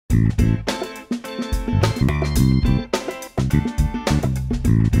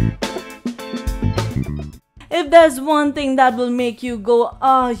If there's one thing that will make you go,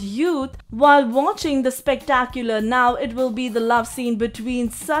 ah, youth, while watching the spectacular now, it will be the love scene between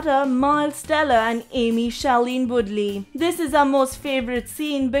Sutter, Miles Teller and Amy Shailene Woodley. This is our most favorite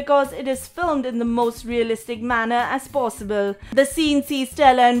scene because it is filmed in the most realistic manner as possible. The scene sees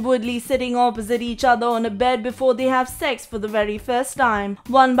Teller and Woodley sitting opposite each other on a bed before they have sex for the very first time.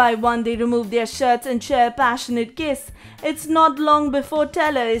 One by one they remove their shirts and share a passionate kiss. It's not long before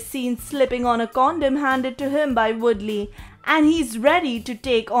Teller is seen slipping on a condom handed to him by Woodley, and he's ready to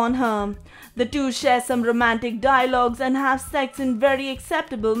take on her. The two share some romantic dialogues and have sex in very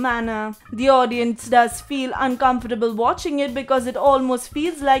acceptable manner. The audience does feel uncomfortable watching it because it almost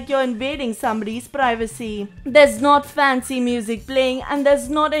feels like you're invading somebody's privacy. There's not fancy music playing and there's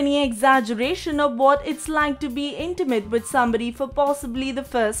not any exaggeration of what it's like to be intimate with somebody for possibly the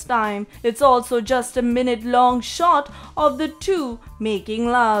first time. It's also just a minute-long shot of the two making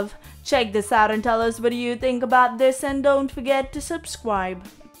love. Check this out and tell us what you think about this, and don't forget to subscribe.